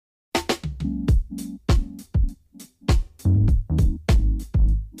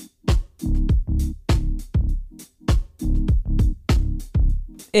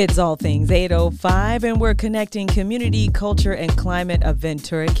It's All Things 805, and we're connecting community, culture, and climate of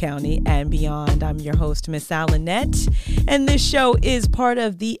Ventura County and beyond. I'm your host, Miss Allenette, and this show is part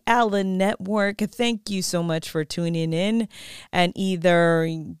of the Allen Network. Thank you so much for tuning in and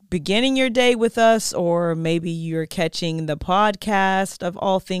either beginning your day with us, or maybe you're catching the podcast of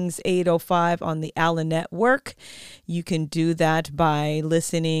All Things 805 on the Allen Network. You can do that by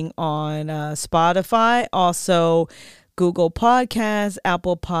listening on Spotify, also Google Podcasts,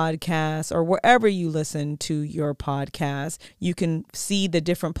 Apple Podcasts, or wherever you listen to your podcast. You can see the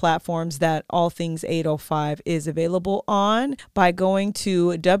different platforms that All Things 805 is available on by going to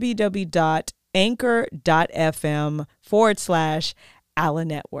www.anchor.fm/Allen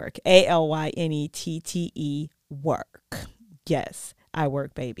Network, ALYNETTE work. Yes, I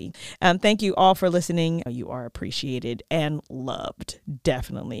work, baby. Thank you all for listening. You are appreciated and loved.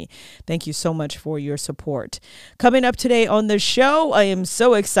 Definitely. Thank you so much for your support. Coming up today on the show, I am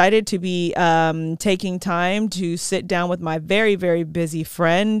so excited to be taking time to sit down with my very, very busy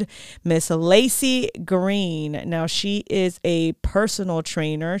friend, Miss Lacey Green. Now, she is a personal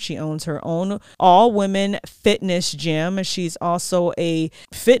trainer. She owns her own all-women fitness gym. She's also a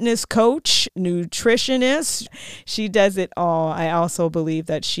fitness coach, nutritionist. She does it all. I also believe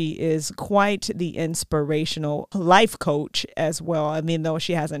that she is quite the inspirational life coach as well. I mean, though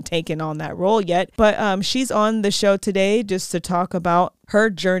she hasn't taken on that role yet, but she's on the show today just to talk about her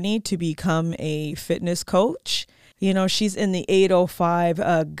journey to become a fitness coach. You know, she's in the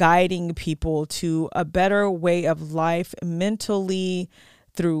 805 guiding people to a better way of life mentally,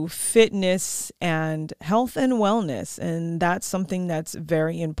 through fitness and health and wellness. And that's something that's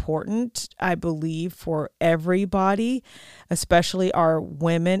very important, I believe, for everybody, especially our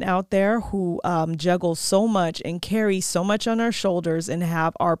women out there who juggle so much and carry so much on our shoulders and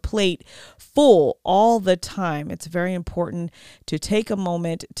have our plate full all the time. It's very important to take a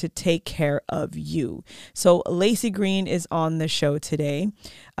moment to take care of you. So Lacey Green is on the show today,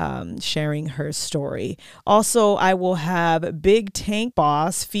 sharing her story. Also, I will have Big Tank Boss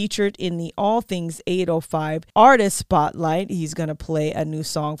featured in the All Things 805 Artist Spotlight. He's going to play a new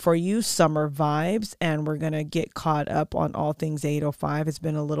song for you, Summer Vibes, and we're going to get caught up on All Things 805. It's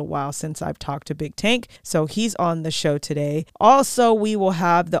been a little while since I've talked to Big Tank, so he's on the show today. Also, we will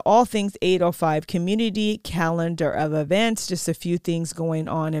have the All Things 805 community calendar of events, just a few things going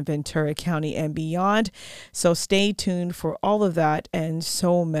on in Ventura County and beyond. So stay tuned for all of that and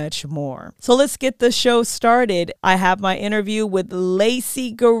so much more. So let's get the show started. I have my interview with Lacey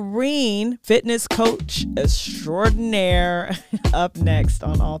Green, fitness coach extraordinaire, up next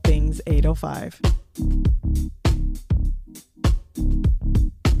on All Things 805.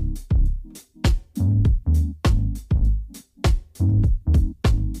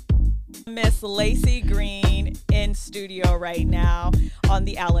 Miss Lacey Green in studio right now on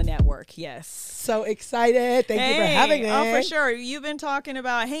the Allen Network. Yes. So excited. Thank you for having me. Oh, for sure. You've been talking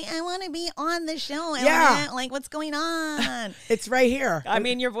about, hey, I want to be on the show. Like, what's going on? It's right here. I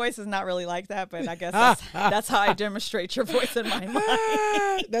mean, your voice is not really like that, but I guess that's how I demonstrate your voice in my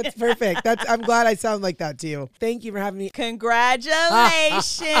mind. That's perfect. I'm glad I sound like that to you. Thank you for having me.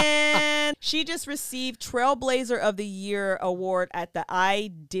 Congratulations. She just received Trailblazer of the Year award at the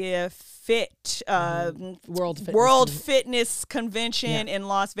Idea Fit World Fitness Convention in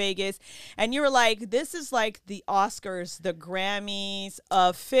Las Vegas. And you were like, this is like the Oscars, the Grammys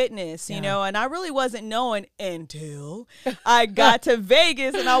of fitness, you know, and I really wasn't knowing until I got to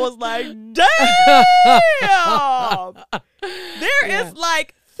Vegas and I was like, damn, there is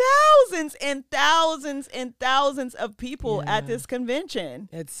like thousands and thousands and thousands of people at this convention.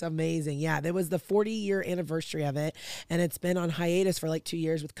 It's amazing. Yeah, there was the 40-year anniversary of it, and it's been on hiatus for like 2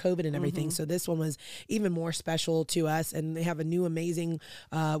 years with COVID and everything. So this one was even more special to us, and they have a new amazing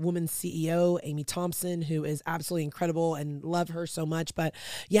woman CEO, Amy Thompson, who is absolutely incredible and love her so much. But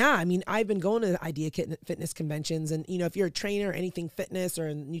yeah, I mean, I've been going to Idea Fitness conventions, and you know, if you're a trainer, anything fitness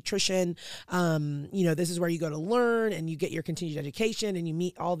or nutrition, you know, this is where you go to learn and you get your continued education and you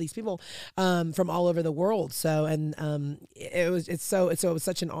meet all these people from all over the world. So, and it was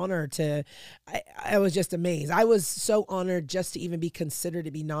such an honor to, I was just amazed. I was so honored just to even be considered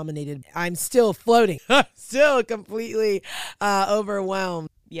to be nominated. I'm still floating, still completely overwhelmed.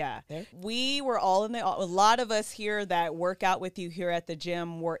 Yeah. We were all in a lot of us here that work out with you here at the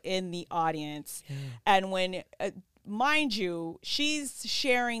gym were in the audience. Yeah. And when, mind you, she's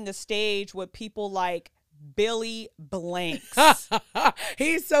sharing the stage with people like Billy Blanks.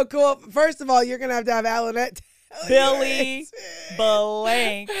 He's so cool. First of all, you're going to have Allenette Billy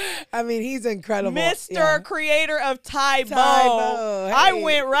Blank. I mean, he's incredible. Mr. Creator of Tybo. Hey. I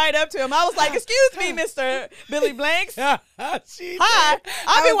went right up to him. I was like, excuse me, Mr. Billy Blanks. Hi.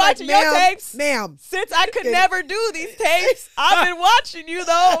 I've been watching your tapes. Ma'am. Since I could never do these tapes, I've been watching you,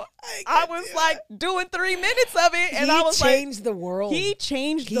 though. I was like doing 3 minutes of it, and I was like, he changed the world. He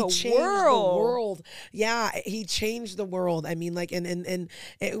changed the world. Yeah, he changed the world. I mean, like,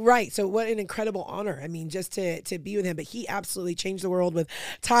 right. So what an incredible honor. I mean, just to be with him. But he absolutely changed the world with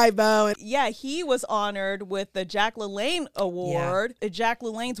Tybo. Yeah, he was honored with the Jack LaLanne Award. Yeah. Jack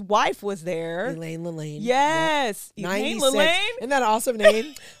LaLanne's wife was there. Elaine LaLanne. Yes. Yep. Elaine LaLanne. Isn't that an awesome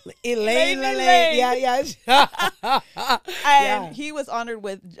name? Elaine LaLanne. Yeah. And he was honored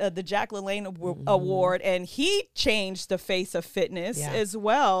with the Jack LaLanne Award, and he changed the face of fitness as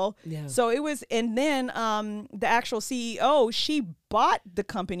well. Yeah. So it was, and then the actual CEO, she bought the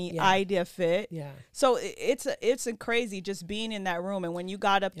company Idea Fit. Yeah. So it's crazy just being in that room, and when you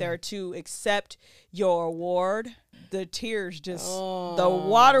got up there to accept your award, the tears just, the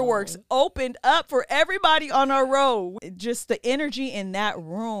waterworks opened up for everybody on our row. Just the energy in that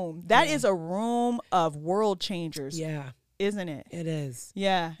room. That is a room of world changers. Yeah. Isn't it? It is.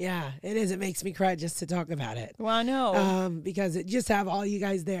 Yeah. Yeah, it is. It makes me cry just to talk about it. Well, I know. Because it just have all you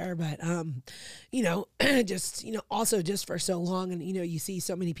guys there. But, just, also just for so long. And, you see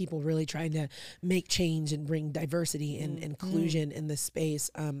so many people really trying to make change and bring diversity and inclusion in this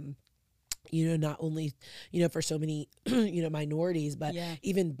space. Not only, for so many, minorities, but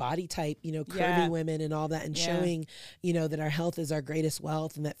even body type, curvy women and all that, and showing, that our health is our greatest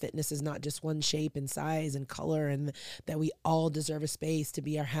wealth, and that fitness is not just one shape and size and color, and that we all deserve a space to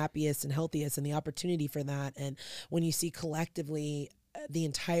be our happiest and healthiest, and the opportunity for that. And when you see collectively the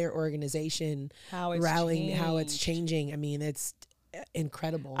entire organization rallying, how it's changing, I mean, it's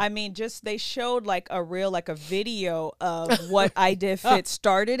incredible. I mean, just they showed like a video of what Idea Fit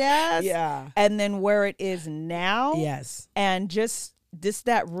started as, and then where it is now. Yes, and just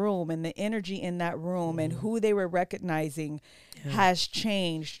that room and the energy in that room and who they were recognizing has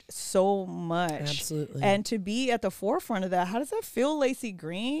changed so much. Absolutely. And to be at the forefront of that, how does that feel, Lacey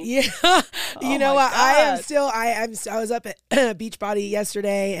Green? Yeah. You know what? I was up at Beachbody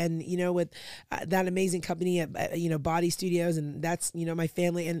yesterday, and, with that amazing company at, Body Studios, and that's, my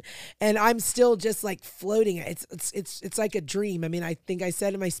family. And I'm still just like floating. It's like a dream. I mean, I think I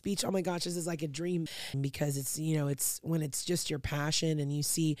said in my speech, oh my gosh, this is like a dream, because it's, it's when it's just your passion and you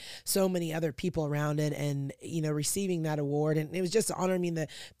see so many other people around it, and, receiving that award. And it was just an honor. I mean,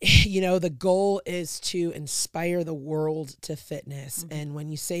 the goal is to inspire the world to fitness. And when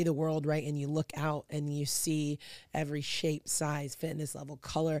you say the world, right, and you look out and you see every shape, size, fitness level,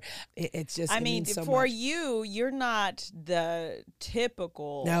 color, it's just, I mean, so for much. you're not the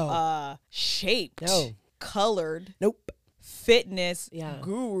typical shaped, colored, fitness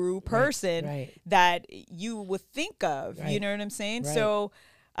guru person that you would think of. You know what I'm saying? Right. So,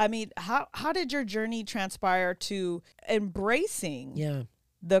 I mean, how did your journey transpire to embracing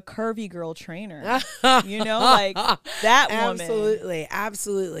the curvy girl trainer? Like that woman.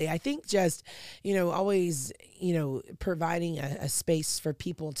 Absolutely. I think just, always, providing a space for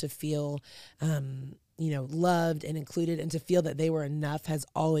people to feel, loved and included, and to feel that they were enough has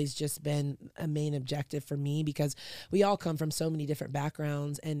always just been a main objective for me, because we all come from so many different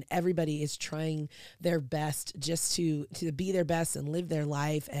backgrounds, and everybody is trying their best just to be their best and live their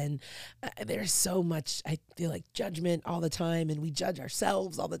life. And there's so much, I feel like, judgment all the time, and we judge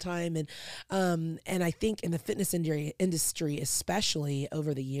ourselves all the time. And I think in the fitness industry, especially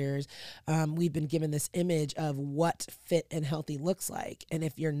over the years, we've been given this image of what fit and healthy looks like. And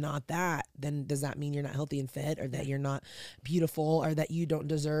if you're not that, then does that mean you're not healthy and fit, or that you're not beautiful, or that you don't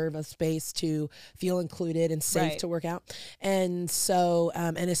deserve a space to feel included and safe to work out? And so,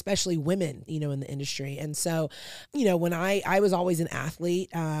 and especially women, in the industry. And so, when I was always an athlete,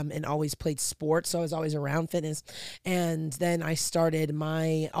 and always played sports, so I was always around fitness. And then I started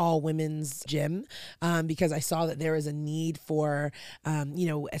my all women's gym, because I saw that there was a need for,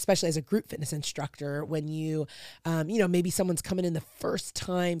 especially as a group fitness instructor, when you, maybe someone's coming in the first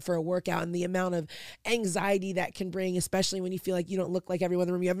time for a workout, and the amount of anxiety that can bring, especially when you feel like you don't look like everyone in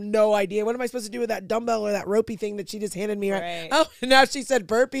the room. You have no idea, what am I supposed to do with that dumbbell or that ropey thing that she just handed me? Right. Oh, now she said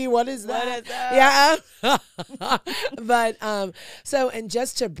burpee. What is that? Yeah. But so, and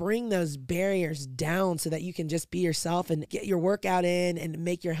just to bring those barriers down so that you can just be yourself and get your workout in and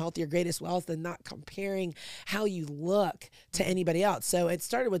make your health your greatest wealth, and not comparing how you look to anybody else. So it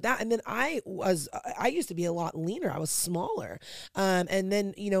started with that. And then I used to be a lot leaner. I was smaller. And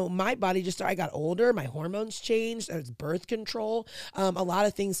then, my body just started, I got older. older, my hormones changed. There was birth control. A lot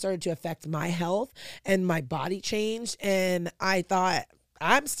of things started to affect my health, and my body changed. And I thought,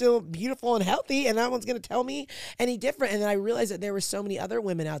 I'm still beautiful and healthy, and no one's going to tell me any different. And then I realized that there were so many other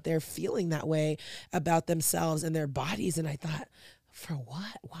women out there feeling that way about themselves and their bodies. And I thought, for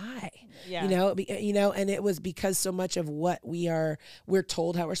what? Why? Yeah. And it was because so much of what we're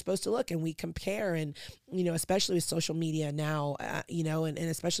told how we're supposed to look, and we compare, and, especially with social media now, and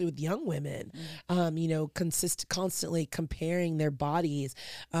especially with young women, constantly comparing their bodies,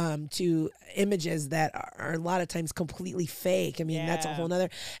 to images that are a lot of times completely fake. I mean, that's a whole nother,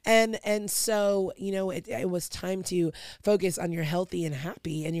 and so, it was time to focus on your healthy and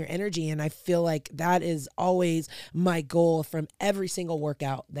happy and your energy. And I feel like that is always my goal from every single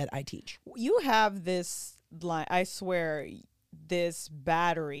workout that I teach. You have this line, I swear, this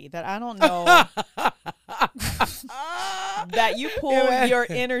battery that I don't know that you pull your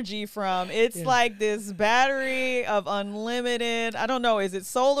energy from. It's like this battery of unlimited, I don't know, is it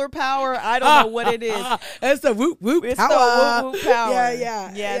solar power? I don't know what it is. It's the whoop whoop it's power. The whoop whoop power.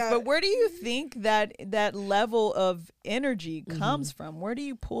 Yeah. Yes, but where do you think that level of energy comes from? Where do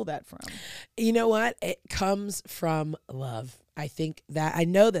you pull that from? You know what? It comes from love. I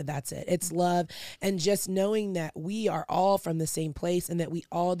know that that's it. It's love, and just knowing that we are all from the same place and that we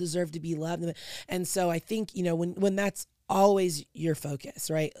all deserve to be loved. And so I think, when that's always your focus,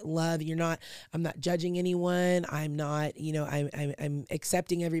 right? Love. I'm not judging anyone. I'm not, I'm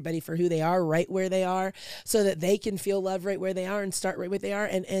accepting everybody for who they are, right where they are, so that they can feel love right where they are and start right where they are.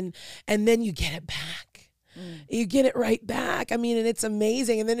 And then you get it back. You get it right back. I mean, and it's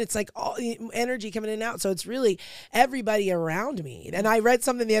amazing. And then it's like all energy coming in and out. So it's really everybody around me. And I read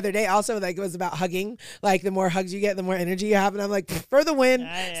something the other day also, like it was about hugging. Like the more hugs you get, the more energy you have. And I'm like, for the win. So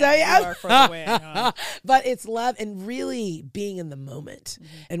yeah. You are for the win, huh? But it's love and really being in the moment.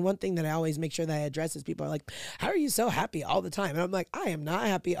 And one thing that I always make sure that I address is people are like, how are you so happy all the time? And I'm like, I am not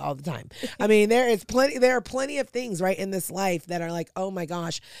happy all the time. I mean, there are plenty of things right in this life that are like, oh my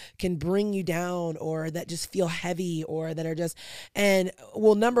gosh, can bring you down, or that just feel heavy, or that are just, and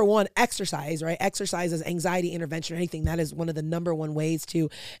well, number one, exercise, right? Exercise is anxiety intervention or anything. That is one of the number one ways to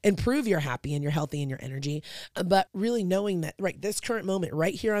improve your happy and your healthy and your energy. But really knowing that, right, this current moment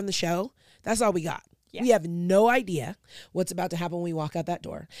right here on the show, that's all we got. Yeah. We have no idea what's about to happen when we walk out that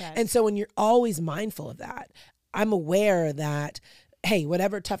door. Yes. And so when you're always mindful of that, I'm aware that, hey,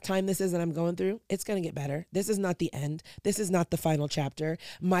 whatever tough time this is that I'm going through, it's going to get better. This is not the end. This is not the final chapter.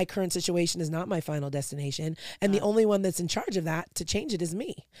 My current situation is not my final destination. And the only one that's in charge of that to change it is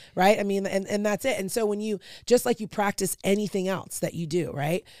me, right? I mean, and that's it. And so when you, just like you practice anything else that you do,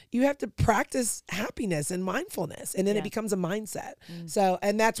 right? You have to practice happiness and mindfulness, and then it becomes a mindset. So,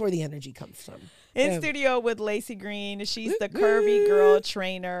 and that's where the energy comes from. In studio with Lacey Green. She's the Curvy Girl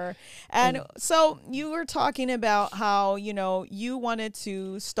trainer. And so you were talking about how, you wanted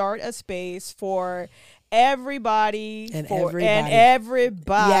to start a space for everybody.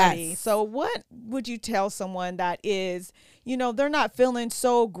 Yes. So what would you tell someone that is, they're not feeling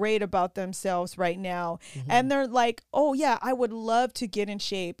so great about themselves right now. And they're like, oh yeah, I would love to get in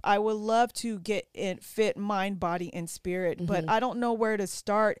shape. I would love to get in fit mind, body, and spirit, but I don't know where to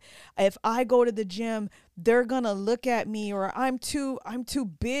start. If I go to the gym, they're going to look at me, or I'm too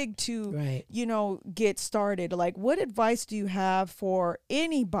big to, get started. Like, what advice do you have for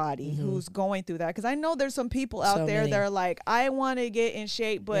anybody who's going through that? Because I know there's some people out there that are like, I want to get in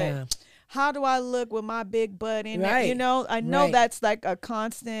shape, but how do I look with my big butt in it? I know that's like a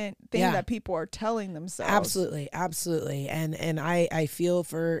constant thing that people are telling themselves. Absolutely. And I feel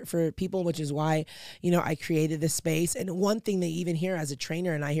for people, which is why, I created this space. And one thing they even hear as a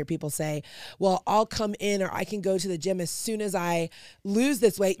trainer, and I hear people say, well, I'll come in, or I can go to the gym as soon as I lose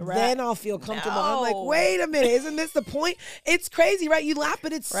this weight, then I'll feel comfortable. No. I'm like, wait a minute, isn't this the point? It's crazy, right? You laugh,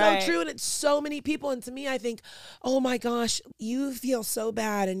 but it's so true. And it's so many people. And to me, I think, oh my gosh, you feel so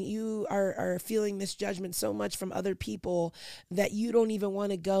bad, and you are feeling misjudgment so much from other people that you don't even want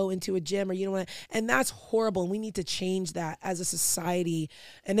to go into a gym, or you don't want to, and that's horrible. And we need to change that as a society.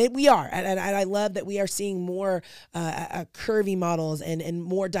 And we are, and I love that we are seeing more curvy models and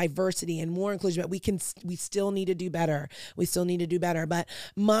more diversity and more inclusion, but we still need to do better. But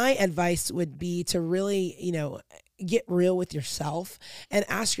my advice would be to really, get real with yourself and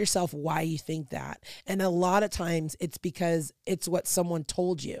ask yourself why you think that. And a lot of times it's because it's what someone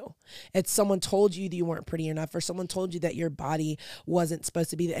told you. It's someone told you that you weren't pretty enough, or someone told you that your body wasn't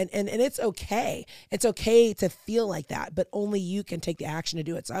supposed to be. And it's okay. It's okay to feel like that, but only you can take the action to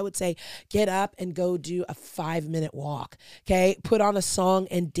do it. So I would say get up and go do a 5-minute walk. Okay. Put on a song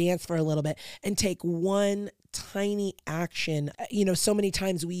and dance for a little bit, and take one tiny action. You know, so many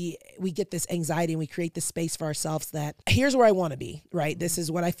times we get this anxiety and we create this space for ourselves that here's where I want to be, right? This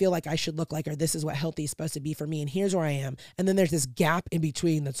is what I feel like I should look like, or this is what healthy is supposed to be for me. And here's where I am. And then there's this gap in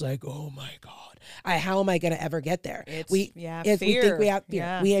between that's like, oh my God, how am I going to ever get there? Fear. We think we have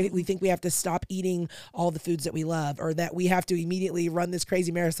fear. Yeah. We think we have to stop eating all the foods that we love, or that we have to immediately run this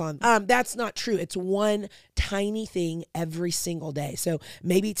crazy marathon. That's not true. It's one tiny thing every single day. So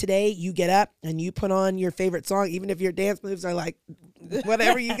maybe today you get up and you put on your favorite song, even if your dance moves are like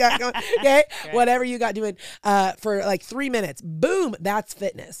whatever you got going, okay? Whatever you got doing for like 3 minutes, boom, that's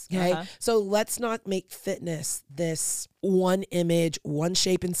fitness, okay? So let's not make fitness this one image, one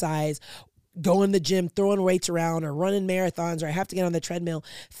shape and size, going to the gym, throwing weights around, or running marathons, or I have to get on the treadmill.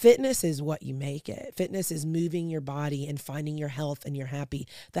 Fitness is what you make it. Fitness is moving your body and finding your health and you're happy.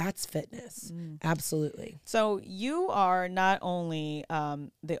 That's fitness. Absolutely. So you are not only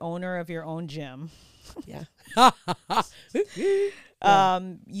the owner of your own gym. Yeah.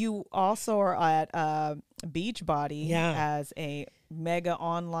 You also are at Beachbody as a mega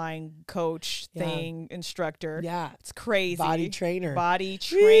online coach instructor. Yeah. It's crazy. Body trainer.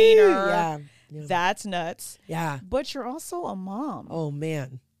 Yeah. That's nuts. Yeah. But you're also a mom. Oh,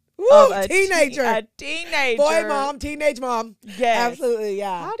 man. Of a teenager. A teenager. Boy mom, teenage mom. Yes. Absolutely,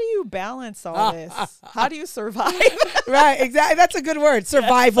 yeah. How do you balance all this? How do you survive? Right, exactly. That's a good word.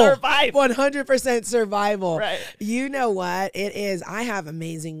 Survival. Survive. 100% survival. Right. You know what it is? I have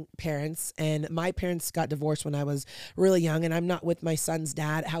amazing parents, and my parents got divorced when I was really young, and I'm not with my son's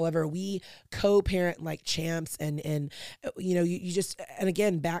dad. However, we co-parent like champs, and you know, you just, and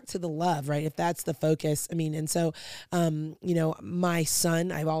again, back to the love, right? If that's the focus. I mean, and so, you know, my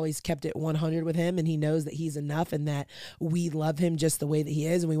son, I've always kept it 100 with him, and he knows that he's enough and that we love him just the way that he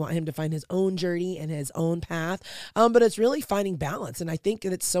is, and we want him to find his own journey and his own path. But it's really finding balance, and I think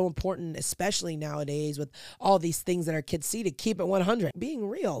that it's so important, especially nowadays with all these things that our kids see, to keep it 100, being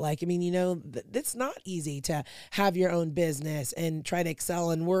real. Like, I mean, you know, it's not easy to have your own business and try to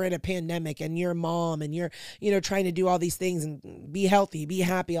excel, and we're in a pandemic, and you're a mom, and you're, you know, trying to do all these things and be healthy, be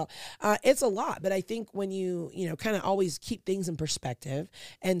happy. It's a lot, but I think when you know, kind of always keep things in perspective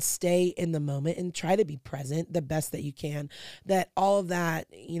and stay in the moment and try to be present the best that you can, that all of that,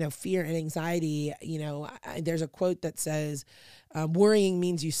 you know, fear and anxiety, you know, there's a quote that says, worrying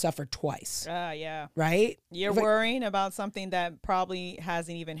means you suffer twice. Yeah. Right? You're worrying about something that probably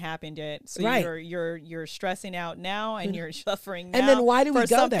hasn't even happened yet. So you're stressing out now, and you're suffering now. And then why do we go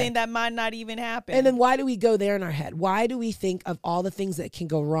something there? that might not even happen? And then why do we go there in our head? Why do we think of all the things that can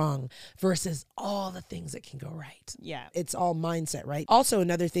go wrong versus all the things that can go right? Yeah. It's all mindset, right? Also,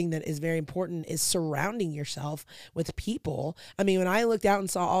 another thing that is very important is surrounding yourself with people. I mean, when I looked out and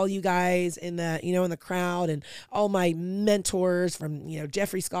saw all you guys in the, you know, in the crowd, and all my mentors from, you know,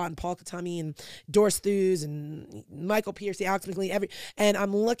 Jeffrey Scott and Paul Katami and Doris Thews and Michael Piercy, Alex McLean, and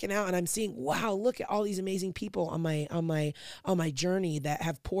I'm looking out and I'm seeing, wow, look at all these amazing people on my journey that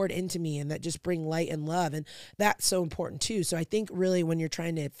have poured into me and that just bring light and love. And that's so important too. So I think really when you're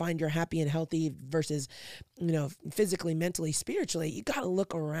trying to find your happy and healthy versus, you know, physically, mentally, spiritually, you got to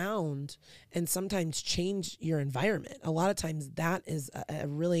look around and sometimes change your environment. A lot of times that is a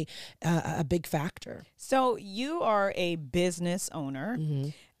really a big factor. So you are a business owner,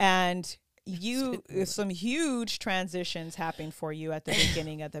 and some huge transitions happened for you at the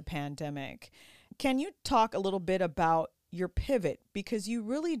beginning of the pandemic. Can you talk a little bit about your pivot? Because you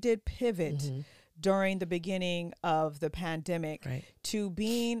really did pivot during the beginning of the pandemic to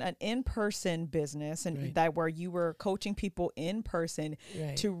being an in-person business, and that where you were coaching people in person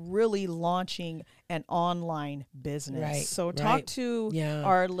to really launching an online business. So talk to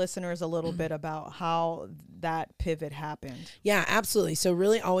our listeners a little bit about how that pivot happened. Yeah, absolutely. So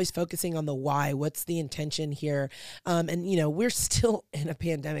really always focusing on the why. What's the intention here? And, you know, we're still in a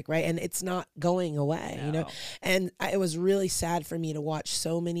pandemic, right? And it's not going away, you know? And it was really sad for me to watch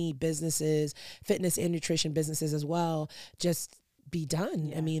so many businesses, fitness and nutrition businesses as well, just be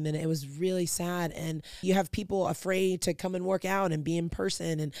done. I mean, and it was really sad. And you have people afraid to come and work out and be in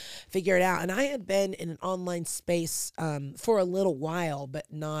person and figure it out. And I had been in an online space for a little while, but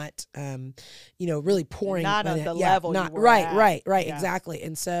not, you know, really pouring. Not on the level you were at. Right, exactly.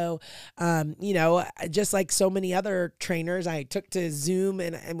 And so, you know, just like so many other trainers, I took to Zoom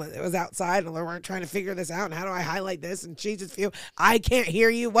and it was outside and we were trying to figure this out. And how do I highlight this? And she just feel, I can't hear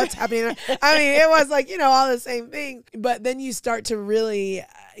you. What's happening? I mean, it was like, you know, all the same things. But then you start to really,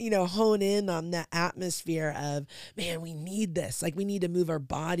 hone in on that atmosphere of, man, we need this. Like, we need to move our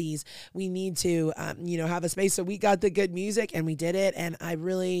bodies. We need to, have a space. So we got the good music and we did it. And I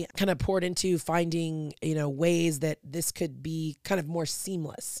really kind of poured into finding, ways that this could be kind of more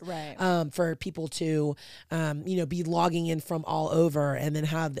seamless, right? For people to, be logging in from all over and then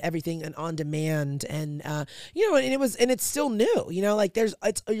have everything on demand. And, and it's still new,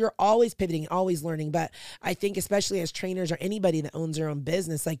 you're always pivoting, always learning. But I think especially as trainers or anybody that owns their own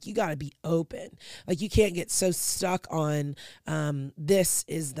business, like, you got to be open. Like, you can't get so stuck on this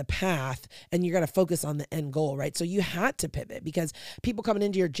is the path and you're going to focus on the end goal, right? So you had to pivot because people coming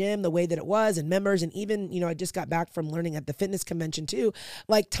into your gym the way that it was, and members, and even, I just got back from learning at the fitness convention too,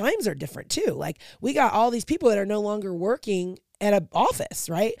 like, times are different too. Like, we got all these people that are no longer working at an office,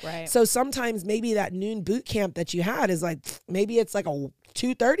 right? Right. So sometimes maybe that noon boot camp that you had is like, maybe it's like a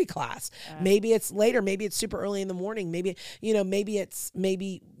 2:30 class. Maybe it's later. Maybe it's super early in the morning. Maybe,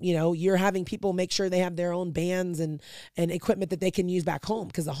 you're having people make sure they have their own bands and equipment that they can use back home,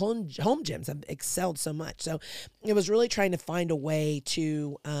 because the home gyms have excelled so much. So it was really trying to find a way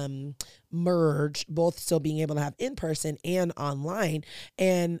to merge both, still being able to have in person and online.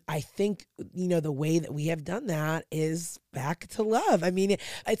 And I think, the way that we have done that is back to love. I mean,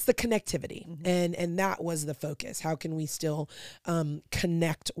 it's the connectivity, and that was the focus. How can we still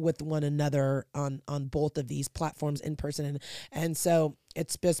connect with one another on both of these platforms, in person, and so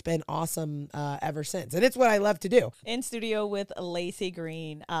it's just been awesome ever since. And it's what I love to do. In studio with Lacey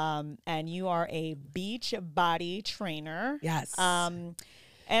Green, and you are a beach body trainer. Yes.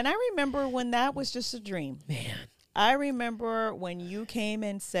 And I remember when that was just a dream. Man. I remember when you came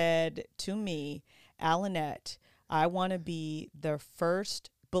and said to me, Alanette, I want to be the first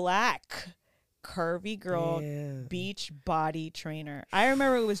Black curvy girl beach body trainer. I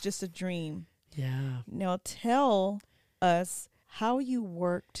remember it was just a dream. Yeah. Now tell us how you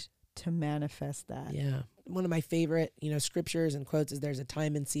worked to manifest that. Yeah. One of my favorite, scriptures and quotes is, there's a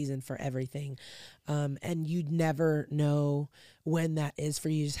time and season for everything. And you'd never know when that is for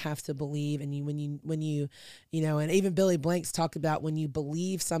you. You just have to believe. And when you, and even Billy Blanks talked about when you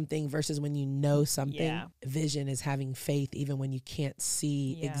believe something versus when you know something. Yeah. Vision is having faith even when you can't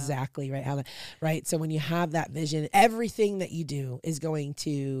see exactly right. So when you have that vision, everything that you do is going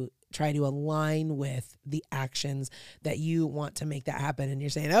to try to align with the actions that you want to make that happen. And you're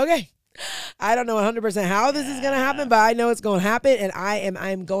saying, okay, I don't know 100% how this is going to happen, but I know it's going to happen, and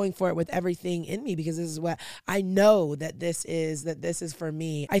I'm going for it with everything in me, because this is what I know that this is for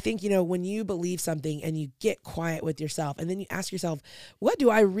me. I think, when you believe something and you get quiet with yourself and then you ask yourself, what do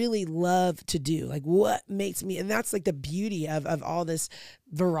I really love to do? Like, what makes me, and that's like the beauty of all this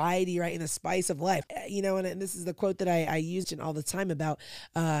variety, right, and the spice of life, and this is the quote that I used all the time about,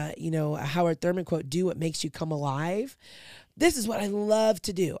 a Howard Thurman quote, do what makes you come alive. This is what I love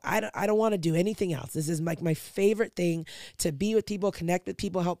to do. I don't want to do anything else. This is like my favorite thing, to be with people, connect with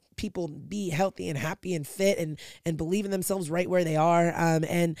people, help people be healthy and happy and fit and believe in themselves right where they are.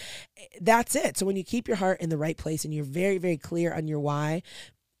 And that's it. So when you keep your heart in the right place and you're very, very clear on your why,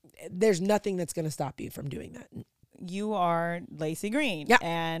 there's nothing that's going to stop you from doing that. You are Lacey Green. Yeah.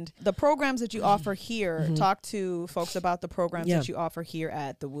 And the programs that you offer here, talk to folks about the programs that you offer here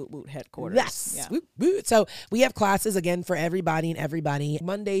at the Woot Woot headquarters. Yes. Yeah. Woot Woot. So we have classes, again, for everybody,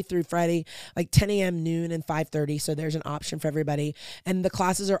 Monday through Friday, like 10 a.m., noon, and 5:30. So there's an option for everybody. And the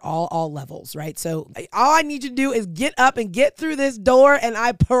classes are all levels, right? So all I need you to do is get up and get through this door. And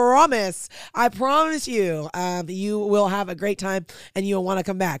I promise you, you will have a great time and you'll want to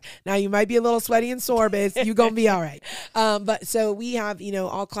come back. Now, you might be a little sweaty and sore, but you're going to be all right. But so we have,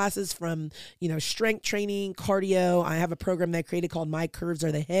 all classes from, strength training, cardio. I have a program that I created called My Curves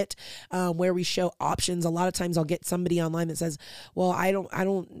Are the Hit, where we show options. A lot of times I'll get somebody online that says, well, I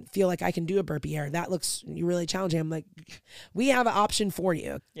don't feel like I can do a burpee air. That looks really challenging. I'm like, we have an option for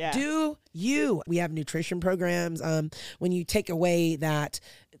you. Yeah. Do you? We have nutrition programs. When you take away that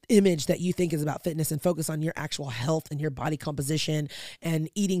image that you think is about fitness and focus on your actual health and your body composition and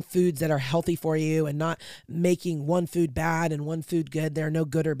eating foods that are healthy for you and not making one food bad and one food good. There are no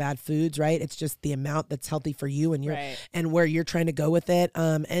good or bad foods, right? It's just the amount that's healthy for you and and where you're trying to go with it.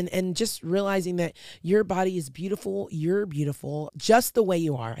 And just realizing that your body is beautiful. You're beautiful just the way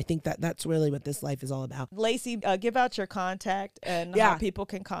you are. I think that's really what this life is all about. Lacey, give out your contact and how people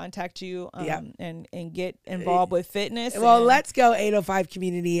can contact you and get involved with fitness. Well, let's go 805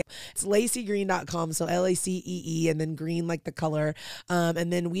 community. It's LaceyGreen.com. So LACEE and then green like the color.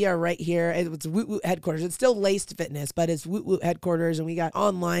 And then we are right here. It's Woot Woot headquarters. It's still Laced Fitness, but it's Woot Woot headquarters. And we got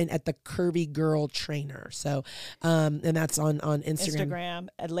online at the Curvy Girl Trainer. So, and that's on Instagram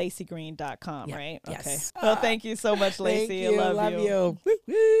at LaceyGreen.com, right? Yes. Okay. Well, thank you so much, Lacey. Thank you. I love you. Woo,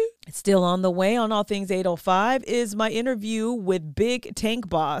 woo. Still on the way on All Things 805 is my interview with Big Tank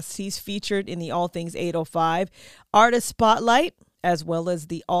Boss. He's featured in the All Things 805 Artist Spotlight, as well as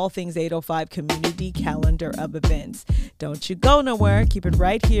the All Things 805 Community Calendar of Events. Don't you go nowhere. Keep it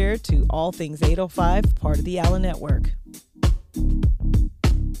right here to All Things 805, part of the Allen Network.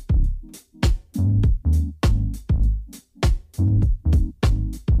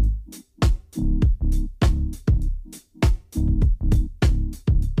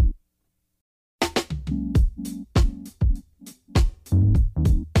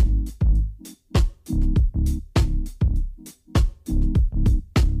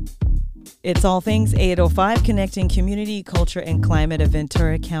 It's All Things 805, connecting community, culture, and climate of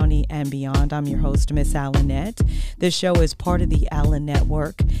Ventura County and beyond. I'm your host, Miss Allenette. This show is part of the Allen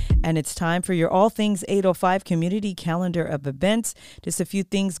Network, and it's time for your All Things 805 community calendar of events. Just a few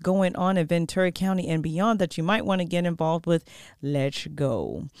things going on in Ventura County and beyond that you might want to get involved with. Let's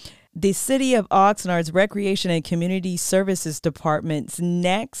go. The City of Oxnard's Recreation and Community Services Department's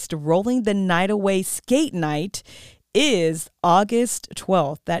next Rolling the Night Away Skate Night is August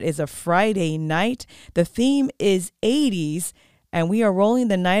 12th. That is a Friday night. The theme is 80s, and we are rolling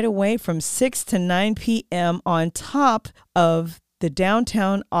the night away from 6 to 9 p.m. on top of the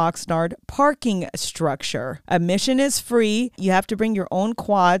downtown Oxnard parking structure. Admission is free. You have to bring your own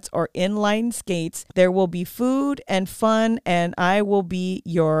quads or inline skates. There will be food and fun, and I will be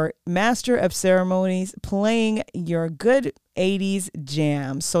your master of ceremonies playing your good 80s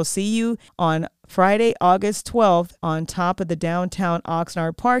jams. So see you on Friday, August 12th on top of the downtown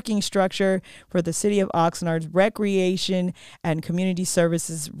Oxnard parking structure for the City of Oxnard's Recreation and Community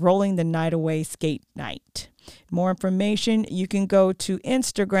Services Rolling the Night Away Skate Night. More information, you can go to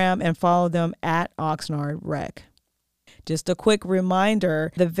Instagram and follow them at Oxnard Rec. Just a quick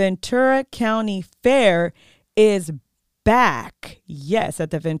reminder, the Ventura County Fair is back. Yes,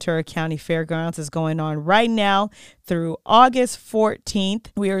 at the Ventura County Fairgrounds is going on right now through August 14th.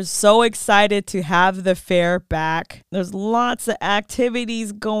 We are so excited to have the fair back. There's lots of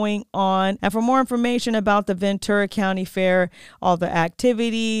activities going on. And for more information about the Ventura County Fair, all the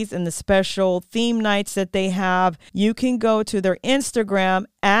activities and the special theme nights that they have, you can go to their Instagram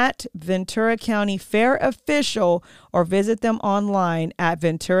at Ventura County Fair Official or visit them online at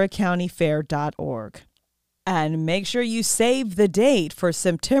venturacountyfair.org. And make sure you save the date for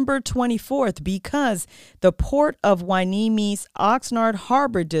September 24th because the Port of Huenemy's Oxnard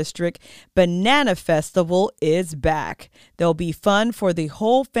Harbor District Banana Festival is back. There'll be fun for the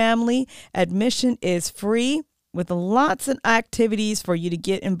whole family. Admission is free with lots of activities for you to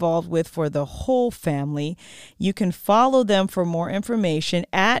get involved with for the whole family. You can follow them for more information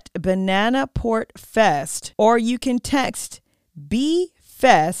at Banana Port Fest, or you can text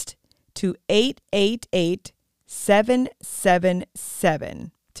BFest to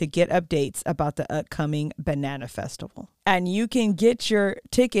 888-777 to get updates about the upcoming Banana Festival. And you can get your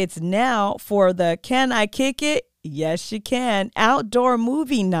tickets now for the Can I Kick It? Yes, you can. Outdoor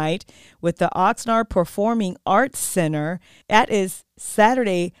movie night with the Oxnard Performing Arts Center. That is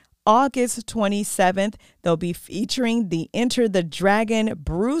Saturday, August 27th. They'll be featuring the Enter the Dragon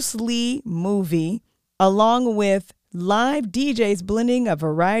Bruce Lee movie, along with live DJs blending a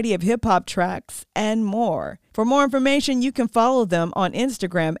variety of hip-hop tracks and more. For more information, you can follow them on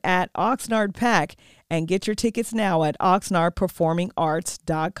Instagram at OxnardPack and get your tickets now at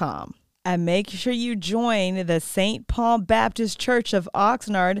OxnardPerformingArts.com. And make sure you join the St. Paul Baptist Church of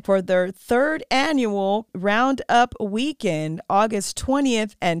Oxnard for their third annual Roundup Weekend, August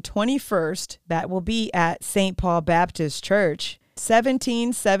 20th and 21st. That will be at St. Paul Baptist Church,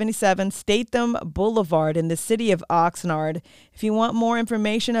 1777 Statham Boulevard in the city of Oxnard. If you want more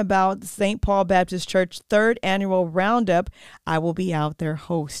information about St. Paul Baptist Church third annual roundup, I will be out there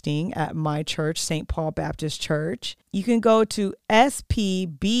hosting at my church, St. Paul Baptist Church. You can go to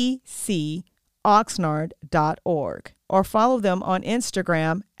spbcoxnard.org or follow them on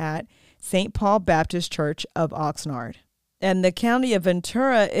Instagram at St. Paul Baptist Church of Oxnard. And the County of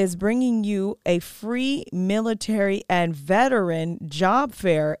Ventura is bringing you a free military and veteran job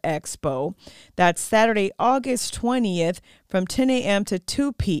fair expo. That's Saturday, August 20th from 10 a.m. to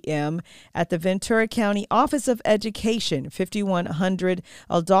 2 p.m. at the Ventura County Office of Education, 5100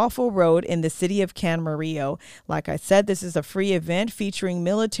 Adolfo Road in the city of Camarillo. Like I said, this is a free event featuring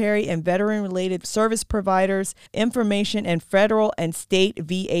military and veteran-related service providers, information, and federal and state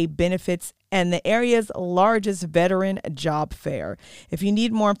VA benefits, and the area's largest veteran job fair. If you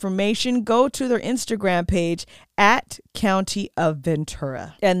need more information, go to their Instagram page at County of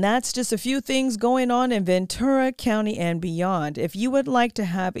Ventura. And that's just a few things going on in Ventura County and beyond. If you would like to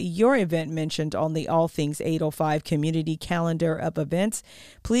have your event mentioned on the All Things 805 community calendar of events,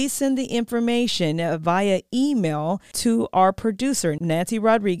 please send the information via email to our producer, Nancy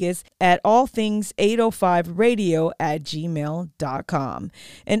Rodriguez, at allthings805radio@gmail.com.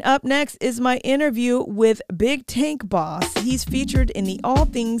 And up next is my interview with Big Tank Boss. He's featured in the All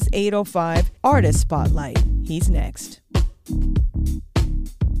Things 805 Artist Spotlight. He's next.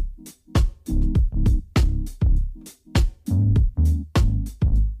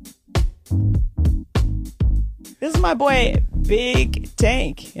 This is my boy Big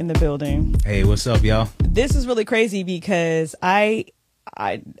Tank in the building. Hey, what's up, y'all? This is really crazy because I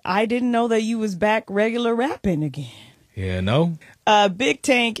didn't know that you was back regular rapping again. Yeah, no? Big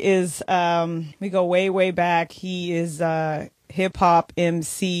Tank is we go way back. He is hip hop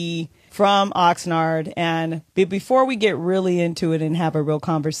MC from Oxnard. And before we get really into it and have a real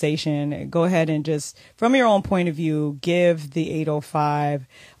conversation, go ahead and just, from your own point of view, give the 805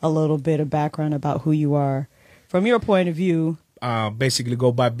 a little bit of background about who you are. From your point of view. Basically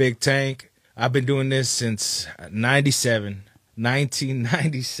go by Big Tank. I've been doing this since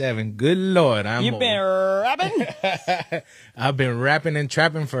 1997. Good Lord. You've been rapping? I've been rapping and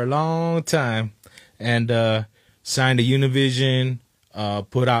trapping for a long time. And signed to Univision,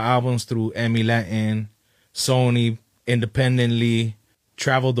 put out albums through Emmy Latin, Sony, independently,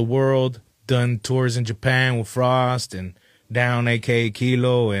 traveled the world, done tours in Japan with Frost and Down, aka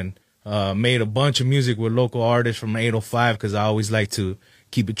Kilo, and made a bunch of music with local artists from 805 because I always like to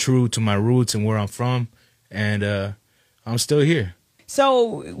keep it true to my roots and where I'm from. And I'm still here.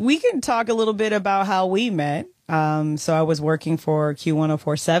 So we can talk a little bit about how we met. So I was working for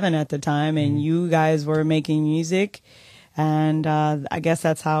Q1047 at the time, and you guys were making music. And I guess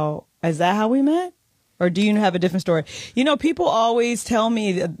is that how we met? Or do you have a different story? You know, people always tell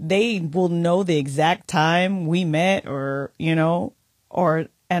me that they will know the exact time we met and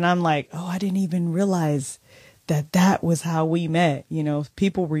I'm like, oh, I didn't even realize that was how we met. You know,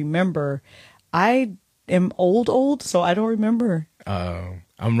 people remember. I am old, so I don't remember.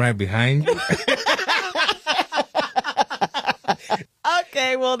 I'm right behind you.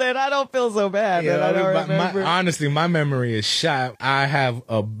 Okay, well then I don't feel so bad that I don't remember. Honestly, my memory is shot. I have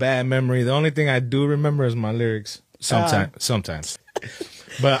a bad memory. The only thing I do remember is my lyrics. Sometimes.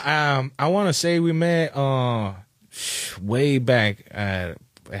 But I want to say we met way back.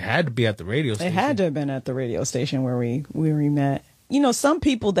 It had to be at the radio station. It had to have been at the radio station where we met. You know, some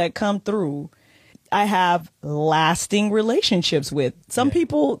people that come through, I have lasting relationships with. Some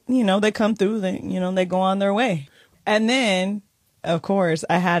people, they come through, they go on their way. And then, of course,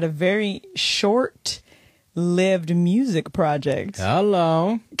 I had a very short-lived music project.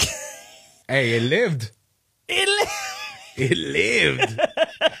 Hello. Hey, it lived. It lived.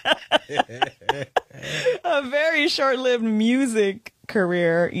 A very short-lived music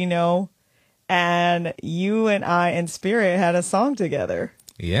career, and you and I and Spirit had a song together.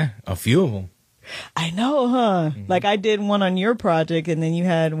 Yeah, a few of them. I know, huh? Mm-hmm. Like I did one on your project, and then you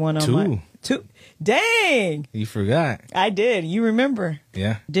had one on my... Two. Dang! You forgot. I did. You remember.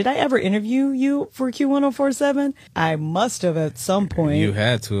 Yeah. Did I ever interview you for Q1047? I must have at some point. You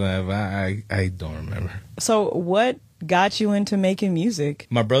had to have. I don't remember. So what got you into making music?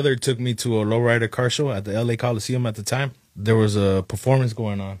 My brother took me to a lowrider car show at the LA Coliseum at the time. There was a performance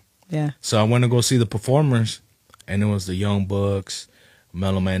going on. Yeah. So I went to go see the performers, and it was the Young Bucks,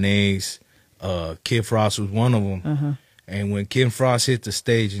 Mellow Mayonnaise, Kid Frost was one of them. Uh-huh. And when Kid Frost hit the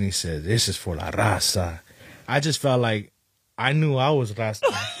stage and he said, "This is for la raza," I just felt like I knew I was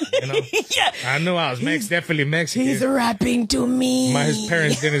Rasta. Yeah. I knew I was definitely Mexican. He's rapping to me. His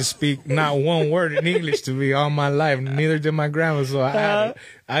parents didn't speak not one word in English to me all my life. Neither did my grandma. So I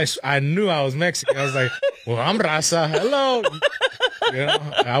knew I was Mexican. I was like, well, I'm Raza. Hello.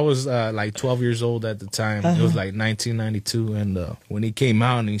 I was like 12 years old at the time. It was like 1992. And when he came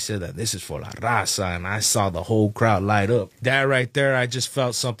out and he said that this is for la raza, and I saw the whole crowd light up. That right there, I just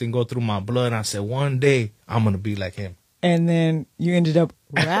felt something go through my blood. And I said, one day I'm going to be like him. And then you ended up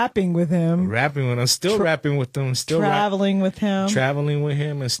rapping with him. Rapping with him. Still rapping with him. Still traveling with him. Traveling with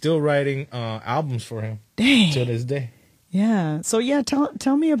him and still writing albums for him. Dang. To this day. Yeah. So, yeah,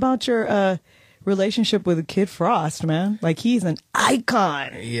 tell me about your relationship with Kid Frost, man. Like, he's an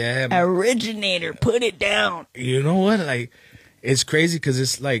icon. Yeah. Originator. Put it down. You know what? Like, it's crazy because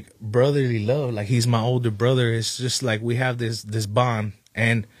it's like brotherly love. Like, he's my older brother. It's just like we have this bond.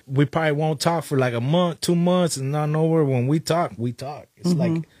 And we probably won't talk for like a month, 2 months, and not nowhere. When we talk, we talk. It's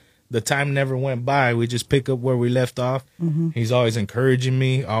like the time never went by. We just pick up where we left off. He's always encouraging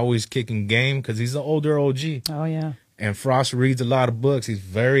me, always kicking game because he's the older OG. Oh, yeah. And Frost reads a lot of books. He's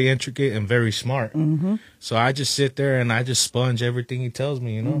very intricate and very smart. So I just sit there and I just sponge everything he tells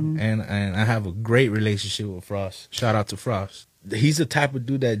me, you know. And I have a great relationship with Frost. Shout out to Frost. He's the type of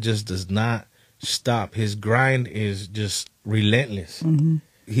dude that just does not stop. His grind is just relentless.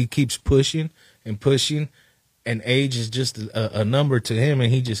 He keeps pushing and pushing, and age is just a number to him,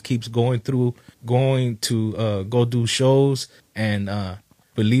 and he just keeps going to go do shows and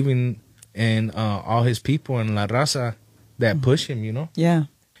believing in all his people and La Raza that push him, you know. Yeah.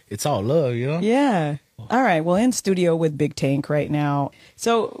 It's all love, you know. Yeah. All right. Well, in studio with Big Tank right now.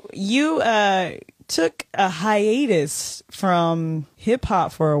 So you took a hiatus from hip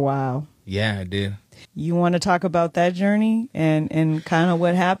hop for a while. Yeah, I did. You want to talk about that journey and kind of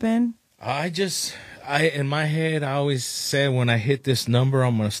what happened? In my head, I always said when I hit this number,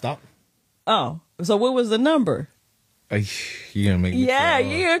 I'm going to stop. Oh, so what was the number? You're going to make me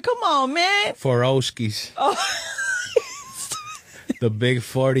Yeah. Come on, man. For Oskies. Oh. The big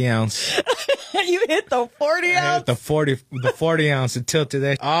 40 ounce. You hit the 40 I ounce? hit the 40 ounce and tilted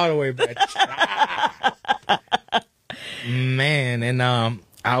that all the way back. Man, and I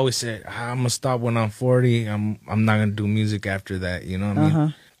always said I'm gonna stop when I'm 40. I'm not gonna do music after that. You know what I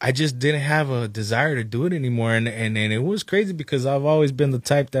mean? I just didn't have a desire to do it anymore, and it was crazy because I've always been the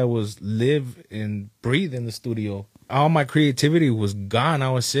type that was live and breathe in the studio. All my creativity was gone.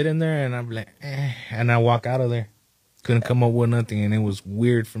 I was sitting there and I'm like, and I walk out of there. Couldn't come up with nothing, and it was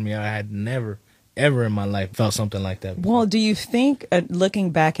weird for me. I had never, ever in my life felt something like that before. Well, do you think,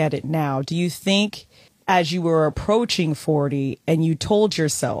 looking back at it now, do you think as you were approaching 40 and you told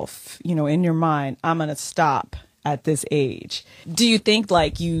yourself, you know, in your mind, I'm going to stop at this age, do you think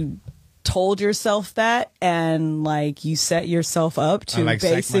like you told yourself that and like you set yourself up to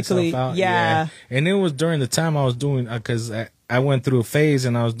basically, yeah. And it was during the time I was doing, because I went through a phase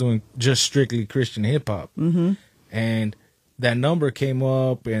and I was doing just strictly Christian hip hop. And that number came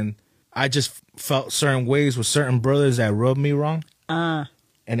up, and I just felt certain ways with certain brothers that rubbed me wrong.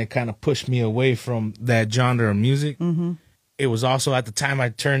 And it kind of pushed me away from that genre of music. It was also at the time I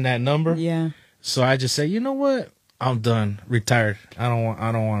turned that number. Yeah. So I just said, you know what? I'm done. Retired. I don't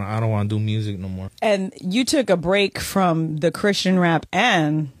want to do music no more. And you took a break from the Christian rap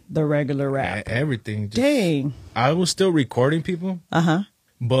and the regular rap. Everything. Dang. I was still recording people.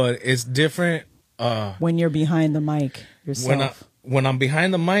 But it's different. When you're behind the mic yourself. When I'm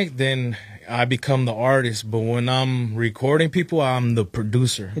behind the mic, then I become the artist. But when I'm recording people, I'm the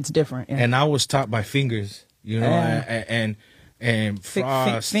producer. It's different. Yeah. And I was taught by Fingers, you know, and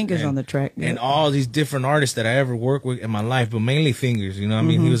Frost. Fingers on the track. And all these different artists that I ever worked with in my life, but mainly Fingers, you know what I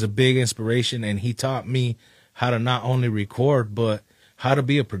mean? He was a big inspiration, and he taught me how to not only record, but how to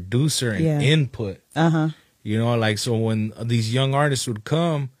be a producer and input. You know, like, so when these young artists would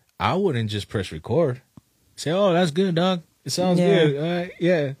come, I wouldn't just press record. Say, oh, that's good, dog. It sounds good. All right,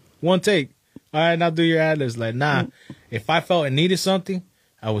 yeah. One take. All right, now do your ad-libs. Like, nah. If I felt it needed something,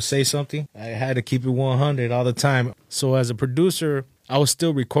 I would say something. I had to keep it 100 all the time. So as a producer, I was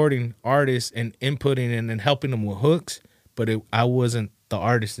still recording artists and inputting and helping them with hooks, but I wasn't the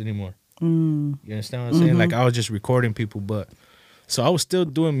artist anymore. You understand what I'm saying? Like, I was just recording people, but so I was still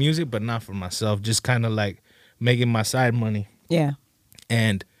doing music, but not for myself, just kind of like making my side money. Yeah.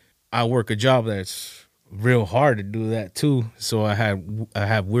 And I work a job that's real hard to do that too. So I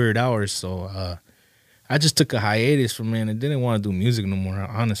have weird hours. So I just took a hiatus from it and didn't want to do music no more,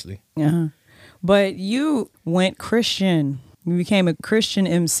 honestly. But you went Christian. You became a Christian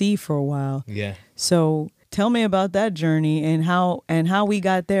MC for a while. Yeah. So tell me about that journey and how we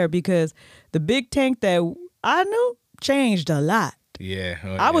got there, because the Big Tank that I knew changed a lot. Yeah.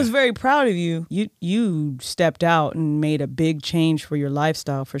 I was very proud of you. You stepped out and made a big change for your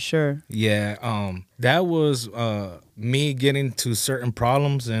lifestyle for sure. Yeah. That was me getting to certain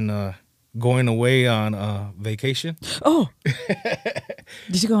problems and going away on vacation. Oh.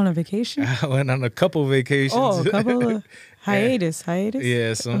 Did you go on a vacation? I went on a couple vacations. Oh, a couple of hiatus.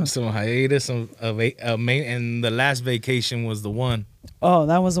 Yeah, some hiatus, and the last vacation was the one. Oh,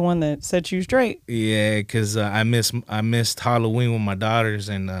 that was the one that set you straight. Yeah, because I missed Halloween with my daughters,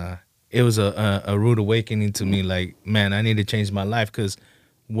 and it was a rude awakening to me. Like, man, I need to change my life, because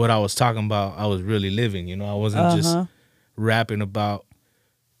what I was talking about, I was really living. You know, I wasn't just rapping about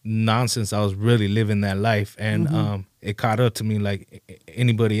nonsense. I was really living that life, and it caught up to me like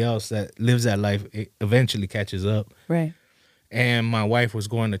anybody else that lives that life. It eventually catches up. Right. And my wife was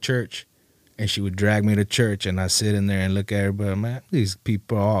going to church, and she would drag me to church, and I sit in there and look at everybody. Man, these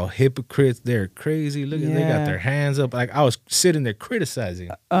people are all hypocrites. They're crazy. Look at they got their hands up. Like I was sitting there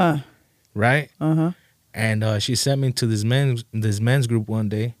criticizing. Right. And she sent me to this men's group one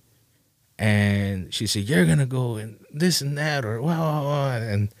day, and she said, "You're gonna go and this and that or wow,"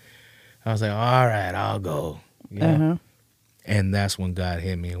 and I was like, "All right, I'll go." You know? And that's when God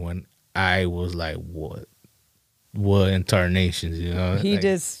hit me. When I was like, "What in tarnations?" You know, he like,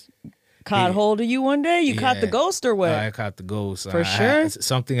 just caught hold of you one day. You caught the ghost or what? I caught the ghost for sure.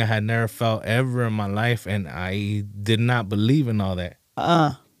 Something I had never felt ever in my life, and I did not believe in all that.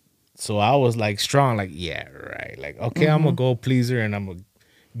 So I was like strong, like, yeah, right. Like, okay, I'm gonna go please her and I'm gonna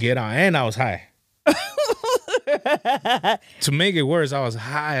get on. And I was high. To make it worse, I was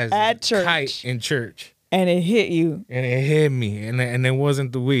high as a kite in church. And it hit you. And it hit me. And it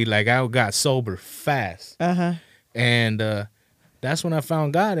wasn't the weed. Like I got sober fast. And that's when I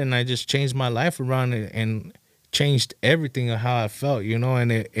found God, and I just changed my life around and changed everything of how I felt, you know,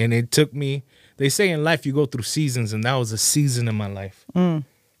 and it took me. They say in life you go through seasons, and that was a season in my life.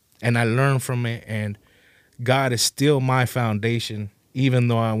 And I learned from it, and God is still my foundation, even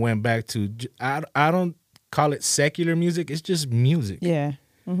though I went back to, I don't call it secular music. It's just music. Yeah.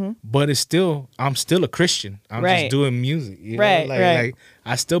 But I'm still a Christian. I'm just doing music. You know? Like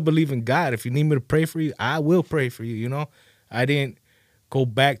I still believe in God. If you need me to pray for you, I will pray for you, you know. I didn't go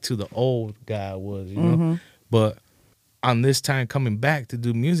back to the old God was, you know. But on this time coming back to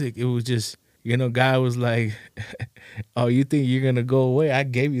do music, it was just, you know, God was like, "Oh, you think you're going to go away? I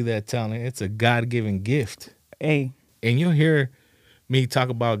gave you that talent. It's a God-given gift." Hey. And you'll hear me talk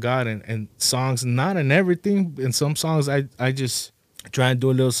about God in songs, not in everything. In some songs, I just try and do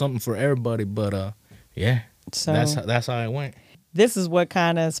a little something for everybody. But, yeah, so that's how it went. This is what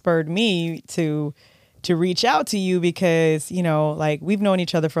kind of spurred me to reach out to you because, you know, like we've known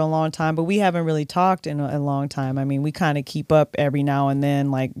each other for a long time, but we haven't really talked in a long time. I mean, we kind of keep up every now and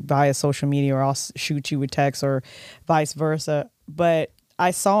then, like via social media, or I'll shoot you a text or vice versa. But I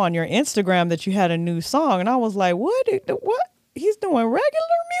saw on your Instagram that you had a new song, and I was like, what? He's doing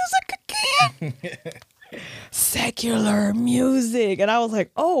regular music again? Secular music. And I was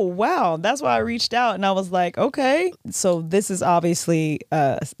like, oh wow, that's why I reached out, and I was like, okay, so this is obviously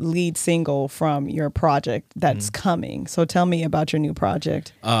a lead single from your project that's coming. So tell me about your new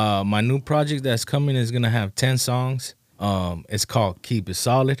project. My new project that's coming is gonna have 10 songs. It's called Keep It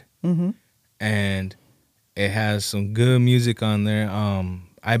Solid, and it has some good music on there.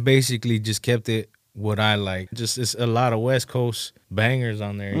 I basically just kept it what I like. Just it's a lot of West Coast bangers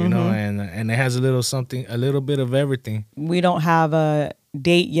on there, you know, and it has a little bit of everything. We don't have a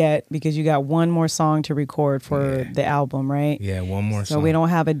date yet because you got one more song to record for the album, right? Yeah, one more song. So we don't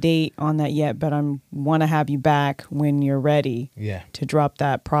have a date on that yet, but I want to have you back when you're ready to drop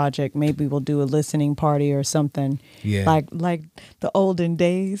that project. Maybe we'll do a listening party or something. Yeah. Like the olden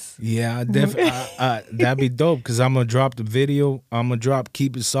days. Yeah, definitely. That'd be dope because I'm going to drop the video. I'm going to drop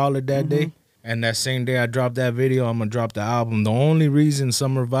Keep It Solid that day. And that same day I dropped that video, I'm going to drop the album. The only reason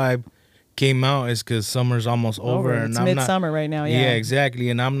Summer Vibe came out is because summer's almost over. It's midsummer right now, Yeah,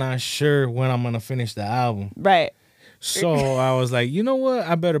 exactly. And I'm not sure when I'm going to finish the album. Right. So I was like, you know what?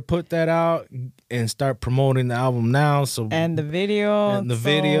 I better put that out and start promoting the album now. And the video. And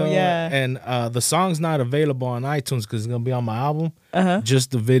the song's not available on iTunes because it's going to be on my album. Just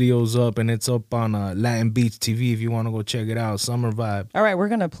the video's up, and it's up on Latin Beats TV if you want to go check it out. Summer Vibe. All right, we're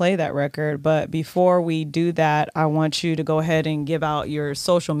going to play that record. But before we do that, I want you to go ahead and give out your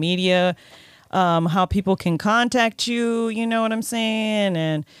social media, how people can contact you, you know what I'm saying,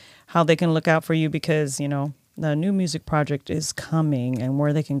 and how they can look out for you because, you know, the new music project is coming, and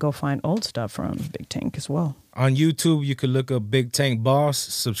where they can go find old stuff from Big Tank as well. On YouTube, you can look up Big Tank Boss,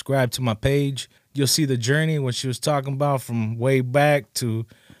 subscribe to my page. You'll see the journey, what she was talking about from way back to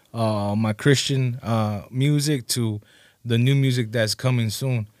my Christian music to the new music that's coming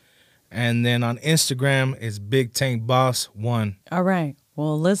soon. And then on Instagram, it's Big Tank Boss 1. All right.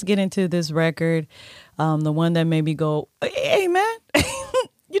 Well, let's get into this record. The one that made me go, hey, man.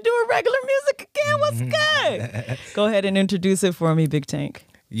 You doing regular music again? What's good? Go ahead and introduce it for me, Big Tank.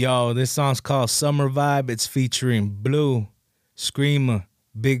 Yo, this song's called Summer Vibe. It's featuring Blue, Screamer,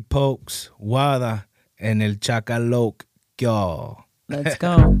 Big Pokes, Wada, and El Chacaloc. Yo. Let's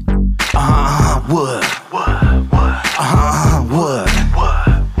go. Wood. Wood. Wood.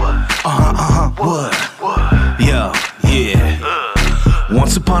 Yeah.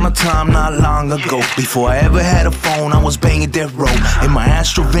 Once upon a time, not long ago, before I ever had a phone, I was banging Death Row. In my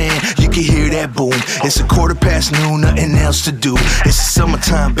Astro van, you can hear that boom. It's noon, nothing else to do. It's the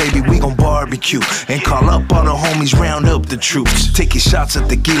summertime, baby, we gon' barbecue and call up all the homies, round up the troops. Taking shots at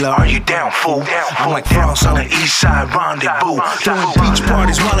tequila, are you down, fool? I'm like Frost on the east side, rendezvous. Throwing beach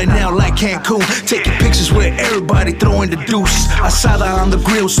parties, wildin' out like Cancun. Taking pictures with everybody, throwing the deuce. Asada on the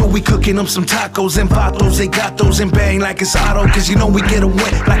grill, so we cooking up some tacos and vatos. They got those and bang like it's auto, cause you know we get away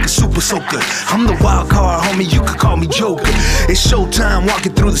like a super soaker. I'm the wild card, homie, you could call me Joker. It's showtime,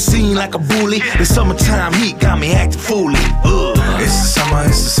 walking through the scene like a bully. The summertime heat got me acting foolish. It's the summer,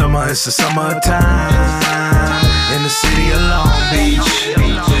 it's the summer, it's the summertime. In the city of Long Beach,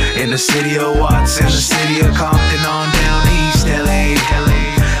 in the city of Watts, in the city of Compton, on down East LA.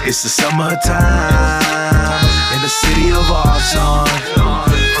 It's the summertime in the city of Austin.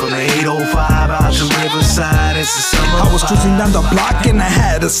 From the 805 out to Riverside, it's the summer. I was cruising down the block and I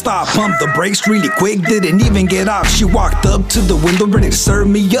had to stop. Pumped the brakes really quick, didn't even get off. She walked up to the window ready to serve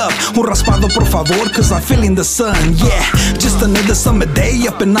me up. Un raspado por favor, cause I'm feeling the sun. Yeah, just another summer day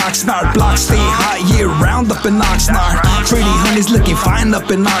up in Oxnard. Block stay hot year round up in Oxnard. Pretty honeys looking fine up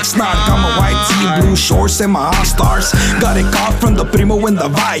in Oxnard. Got my white tee, blue shorts and my All-Stars. Got it caught from the Primo in the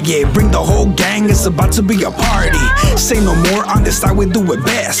Valle. Bring the whole gang, it's about to be a party. Say no more, on this side we do it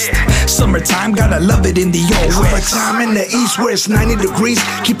best. Summertime, gotta love it in the old west. Summertime in the east where it's 90 degrees.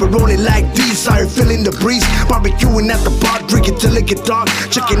 Keep it rolling like these, I feeling the breeze. Barbecuing at the bar, drinking till it get dark.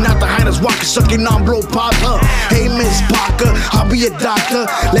 Checking out the hiders, walking, sucking on blow pop. Hey Miss Parker, I'll be a doctor.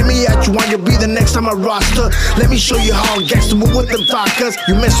 Let me at you on your be the next time I roster. Let me show you how I'm gangsta move with them vodkas.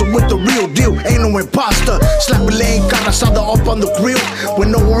 You messing with the real deal, ain't no imposter. Slap a lane, got asada up on the grill. With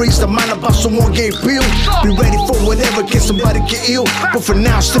no worries, the mind about someone get real. Be ready for whatever, get somebody get ill. But for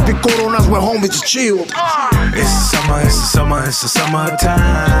now, sipping Coronas when homies is chill. It's the summer, it's the summer, it's the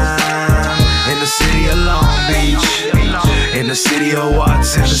summertime. In the city of Long Beach, in the city of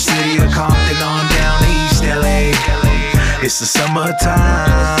Watts, in the city of Compton, on down East LA. It's the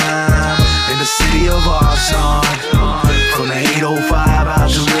summertime in the city of Austin. From the 805 out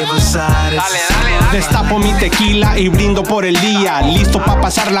to Riverside. Destapo mi tequila y brindo por el día. Listo pa'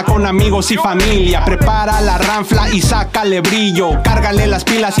 pasarla con amigos y familia. Prepara la ranfla y sácale brillo. Cárgale las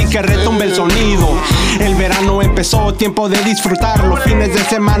pilas y que retumbe el sonido. El verano empezó, tiempo de disfrutarlo. Fines de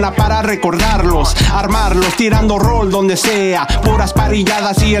semana para recordarlos. Armarlos, tirando rol donde sea. Puras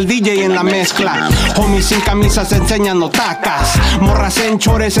parilladas y el DJ en la mezcla. Homies sin camisas enseñando tacas. Morras en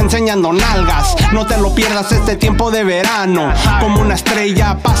chores enseñando nalgas. No te lo pierdas este tiempo de verano. Como una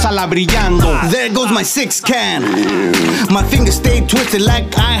estrella, pásala brillando. There goes my six can. My fingers stay twisted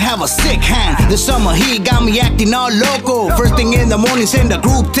like I have a sick hand. The summer heat got me acting all loco. First thing in the morning, send a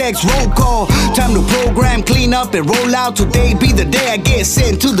group text roll call. Time to program, clean up and roll out. Today be the day I get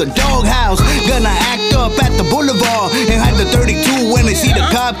sent to the doghouse. Gonna act up at the boulevard and hide the 32 when they see the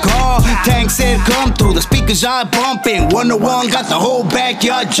cop car. Tank said come through, the speakers are bumping. 101 got the whole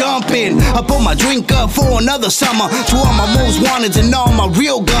backyard jumping. I put my drink up for another summer. To all my most wanted and all my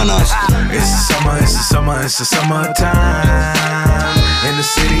real gunners. It's the summer, it's the summer, it's the summertime. In the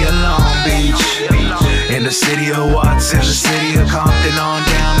city of Long Beach, in the city of Watts, in the city of Compton, on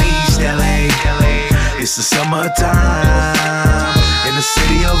down East LA. It's the summertime in the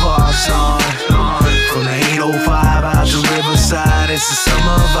city of Austin. From the 805 out to Riverside, it's the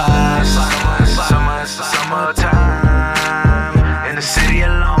summer vibe. It's the summer, it's the summertime. In the city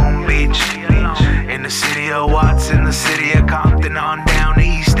of Long Beach, in the city of Watts, in the city of Compton, on down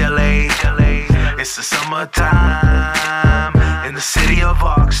East LA. It's the summertime in the city of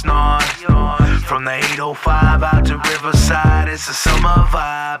Oxnard. From the 805 out to Riverside, it's the summer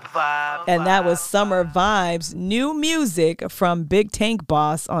vibe. And that was Summer Vibes, new music from Big Tank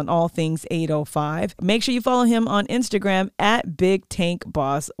Boss on All Things 805. Make sure you follow him on Instagram at Big Tank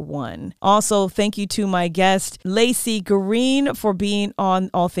Boss 1. Also, thank you to my guest, Lacey Green, for being on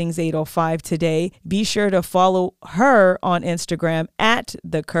All Things 805 today. Be sure to follow her on Instagram at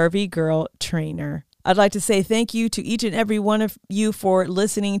The Curvy Girl Trainer. I'd like to say thank you to each and every one of you for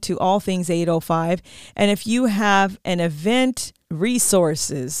listening to All Things 805. And if you have an event,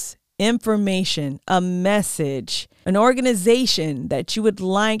 resources, information, a message, an organization that you would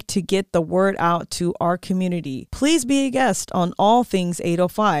like to get the word out to our community, please be a guest on All Things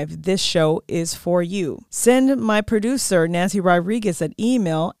 805. This show is for you. Send my producer, Nancy Rodriguez, an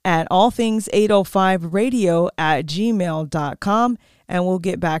email at allthings805radio@gmail.com. and we'll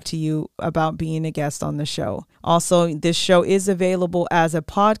get back to you about being a guest on the show. Also, this show is available as a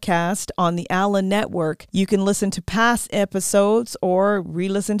podcast on the Allen Network. You can listen to past episodes or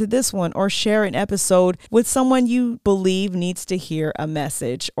re-listen to this one or share an episode with someone you believe needs to hear a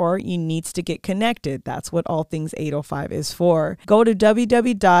message or you needs to get connected. That's what All Things 805 is for. Go to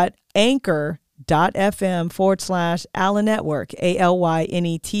www.anchor.fm/Allen Network,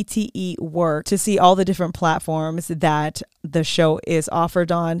 ALYNETTE work, to see all the different platforms that the show is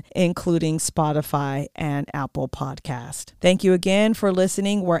offered on, including Spotify and Apple Podcast. Thank you again for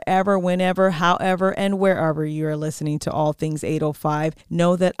listening wherever, whenever, however, and wherever you are listening to All Things 805.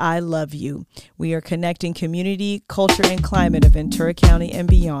 Know that I love you. We are connecting community, culture, and climate of Ventura County and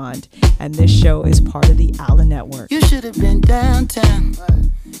beyond, and this show is part of the Allen Network. You should have been downtown.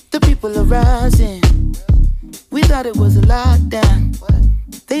 The people are rising. We thought it was a lockdown.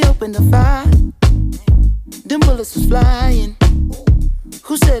 They opened the fire. Them bullets was flying.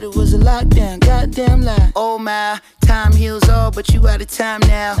 Who said it was a lockdown? Goddamn lie. Oh my, time heals all, but you out of time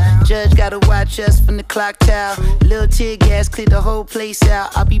now. Judge gotta watch us from the clock tower. Little tear gas cleared the whole place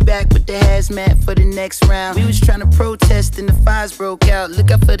out. I'll be back with the hazmat for the next round. We was trying to protest and the fires broke out.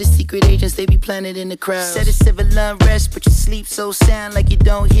 Look out for the secret agents, they be planted in the crowd. Said it's civil unrest, but you sleep so sound like you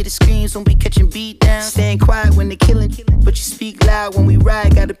don't hear the screams when we catching beat down. Staying quiet when they killing, but you speak loud when we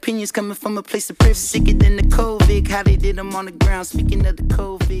ride. Got opinions coming from a place of privilege. Sicker than the COVID, how they did them on the ground. Speaking of the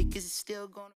COVID, is it still going?